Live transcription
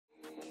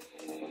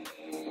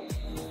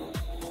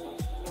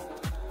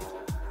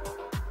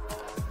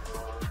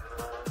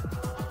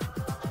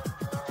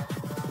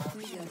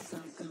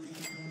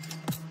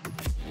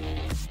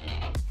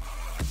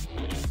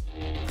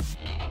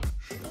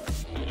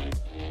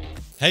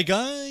Hey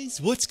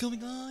guys, what's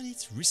going on?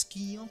 It's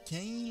RiiSki,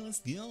 okay, let's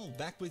go.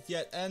 Back with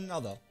yet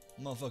another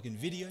motherfucking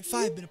video.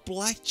 5-minute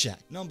Blackjack,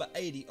 number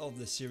 80 of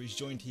the series,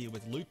 joined here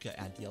with Luca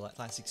at the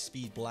Classic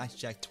Speed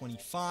Blackjack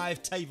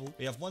 25 table.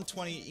 We have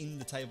 120 in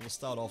the table to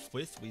start off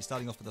with. We're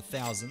starting off with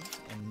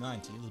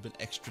 1,090, a little bit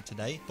extra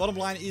today. Bottom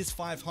line is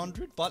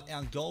 500, but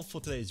our goal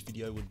for today's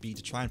video would be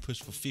to try and push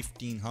for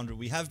 1,500.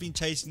 We have been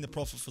chasing the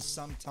profit for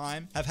some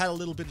time. Have had a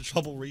little bit of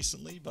trouble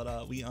recently,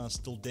 but we are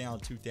still down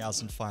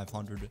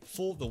 2,500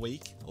 for the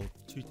week, or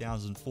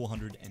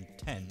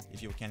 2,410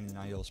 if you're counting the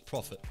 $9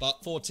 profit.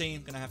 But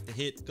 14, gonna have to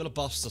hit. Got a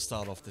bust to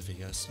start off the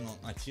video. It's not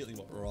ideally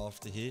what we're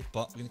after here,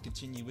 but we're gonna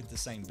continue with the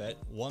same bet.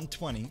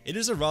 120. It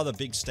is a rather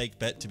big stake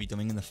bet to be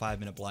doing in the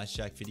 5-minute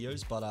Blackjack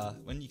videos, but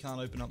when you can't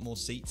open up more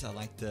seats, I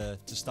like to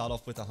start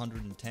off with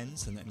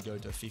 110s and then go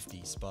to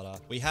 50s.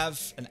 But we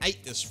have an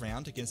 8 this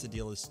round against the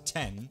dealer's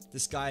 10.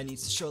 This guy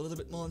needs to show a little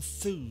bit more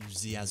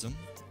enthusiasm.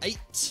 8,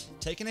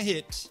 taking a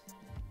hit.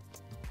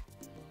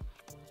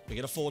 We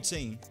get a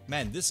 14.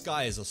 Man, this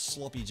guy is a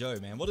sloppy Joe,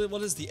 man. What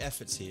is the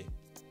efforts here?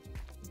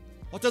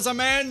 What does a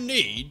man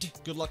need?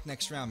 Good luck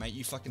next round, mate.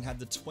 You fucking had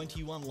the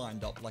 21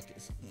 lined up like...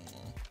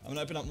 I'm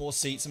gonna open up more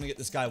seats. I'm gonna get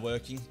this guy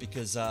working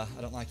because I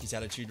don't like his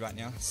attitude right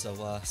now. So,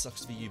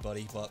 sucks to be you,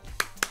 buddy, but...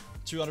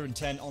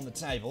 210 on the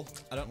table.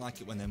 I don't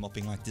like it when they're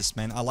mopping like this,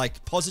 man. I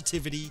like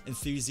positivity,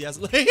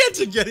 enthusiasm. He had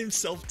to get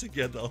himself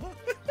together.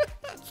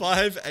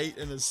 5, 8,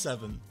 and a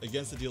 7.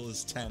 Against the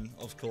dealer's 10,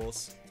 of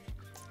course.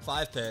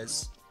 5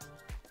 pairs.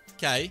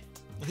 Okay,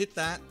 we'll hit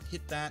that,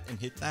 and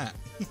hit that.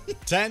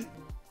 10.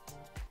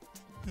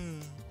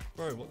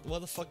 Bro, what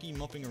the fuck are you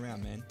mopping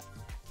around, man?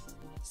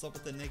 Stop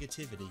with the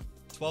negativity.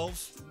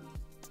 12.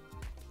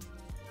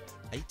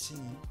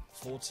 18.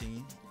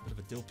 14. Bit of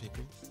a dill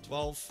pickle.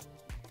 12.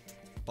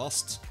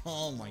 Bust.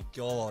 Oh my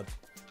god.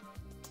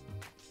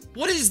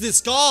 What is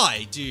this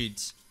guy,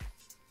 dude?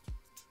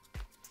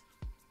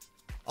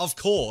 Of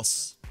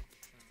course.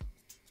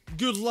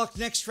 Good luck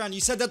next round.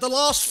 You said that the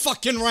last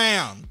fucking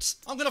round.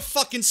 I'm gonna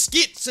fucking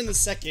skits in a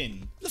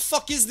second. The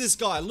fuck is this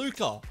guy?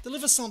 Luca,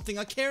 deliver something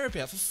I care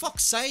about, for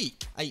fuck's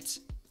sake. 8.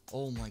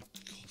 Oh my god.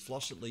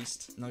 Flush at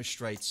least. No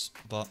straights,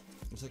 but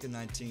we'll take a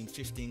 19.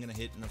 15 gonna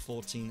hit and a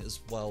 14 as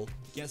well.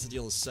 Against the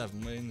dealer's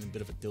 7. We're in a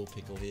bit of a dill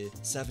pickle here.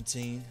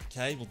 17.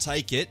 Okay, we'll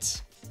take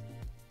it.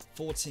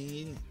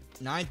 14.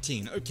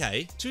 19.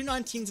 Okay. 2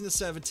 19s and a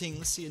 17.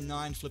 Let's see a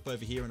 9 flip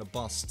over here and a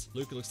bust.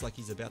 Luca looks like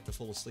he's about to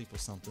fall asleep or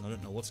something. I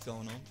don't know what's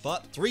going on.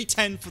 But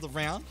 310 for the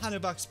round.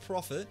 $100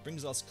 profit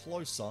brings us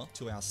closer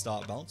to our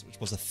start balance, which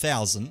was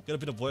 1,000. Got a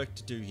bit of work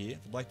to do here.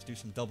 I'd like to do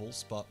some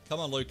doubles, but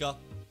come on, Luca.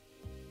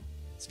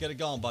 Let's get it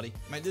going, buddy.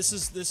 Mate, this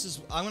is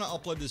I'm gonna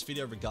upload this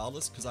video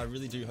regardless because I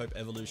really do hope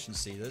Evolution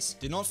see this.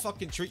 Do not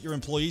fucking treat your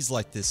employees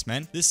like this,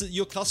 man.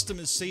 Your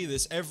customers see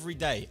this every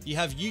day. You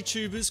have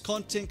YouTubers,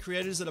 content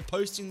creators that are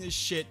posting this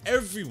shit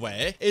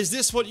everywhere. Is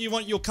this what you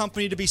want your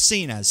company to be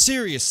seen as?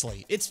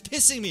 Seriously. It's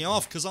pissing me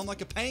off because I'm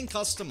like a paying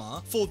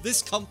customer for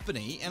this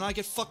company and I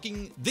get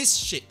fucking this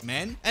shit,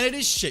 man. And it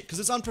is shit because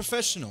it's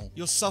unprofessional.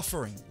 You're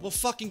suffering. Well,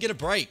 fucking get a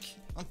break.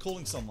 I'm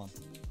calling someone.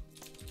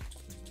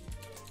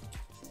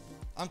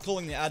 I'm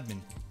calling the admin.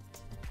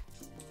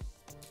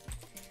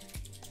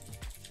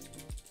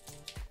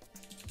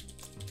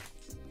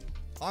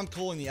 I'm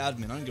calling the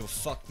admin. I don't give a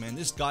fuck, man.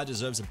 This guy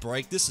deserves a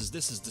break. This is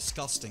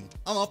disgusting.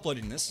 I'm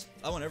uploading this.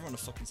 I want everyone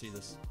to fucking see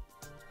this.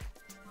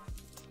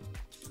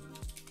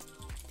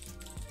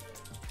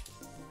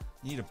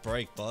 Need a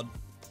break, bud.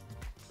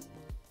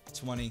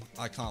 20.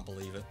 I can't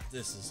believe it.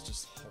 This is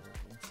just horrible.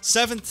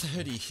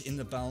 730 in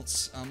the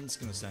bounce. I'm just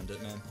gonna send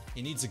it, man.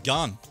 He needs a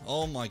gun.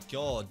 Oh my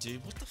god,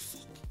 dude. What the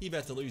fuck? He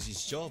about to lose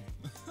his job.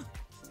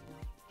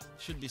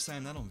 Shouldn't be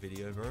saying that on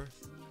video, bro.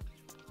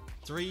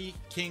 3,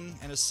 king,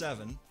 and a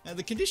 7. Now,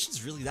 the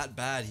condition's really that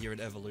bad here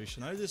at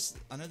Evolution. I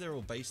know they're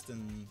all based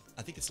in,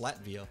 I think it's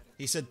Latvia.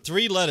 He said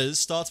 3 letters,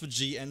 starts with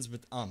G, ends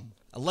with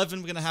 11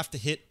 we're going to have to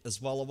hit as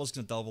well. I was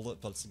going to double it,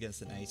 but it's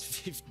against an 8.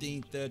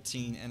 15,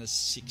 13, and a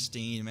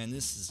 16. Man,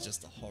 this is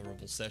just a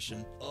horrible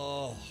session.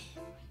 Oh.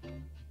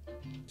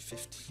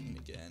 15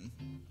 again.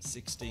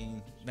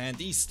 16. Man,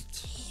 these...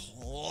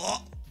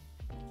 Oh.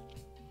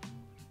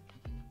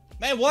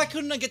 Man, why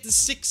couldn't I get the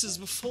 6s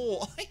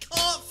before? I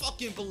can't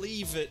fucking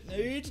believe it,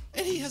 dude.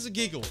 And he has a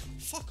giggle.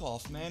 Fuck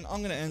off, man.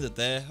 I'm gonna end it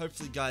there.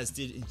 Hopefully you guys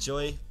did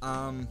enjoy.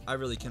 I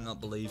really cannot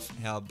believe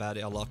how bad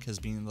our luck has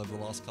been over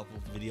the last couple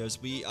of videos.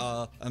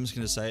 I'm just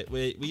gonna say it,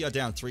 we are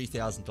down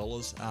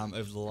 $3,000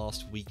 over the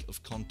last week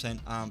of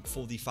content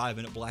for the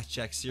 5-minute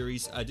Blackjack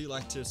series. I do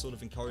like to sort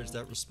of encourage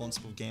that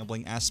responsible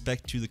gambling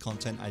aspect to the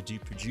content I do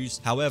produce.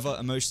 However,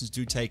 emotions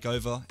do take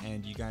over,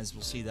 and you guys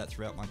will see that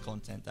throughout my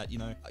content that,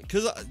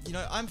 because,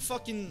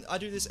 I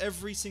do this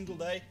every single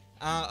day.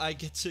 I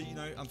get to, you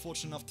know, I'm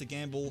fortunate enough to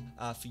gamble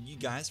for you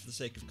guys for the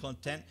sake of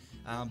content.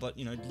 But,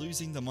 you know,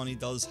 losing the money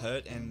does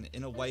hurt, and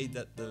in a way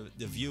that the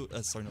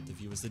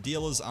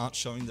dealers aren't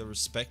showing the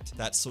respect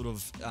that sort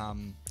of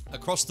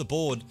across the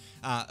board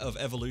of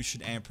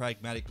evolution and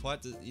pragmatic.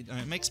 You know,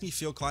 it makes me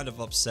feel kind of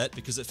upset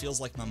because it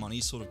feels like my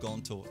money's sort of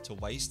gone to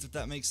waste, if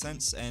that makes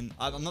sense. And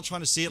I'm not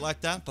trying to see it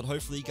like that, but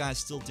hopefully you guys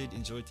still did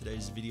enjoy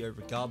today's video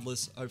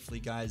regardless. Hopefully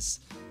you guys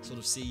sort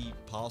of see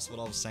past what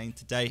I was saying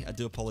today. I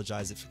do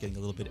apologize if we're getting a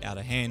little bit out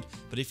of hand,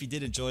 but if you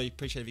did enjoy,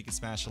 appreciate if you could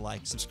smash a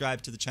like,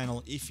 subscribe to the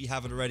channel if you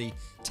haven't already.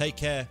 Take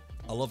care,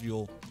 I love you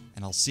all,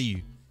 and I'll see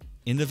you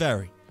in the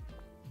very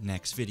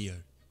next video.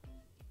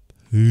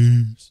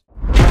 Peace.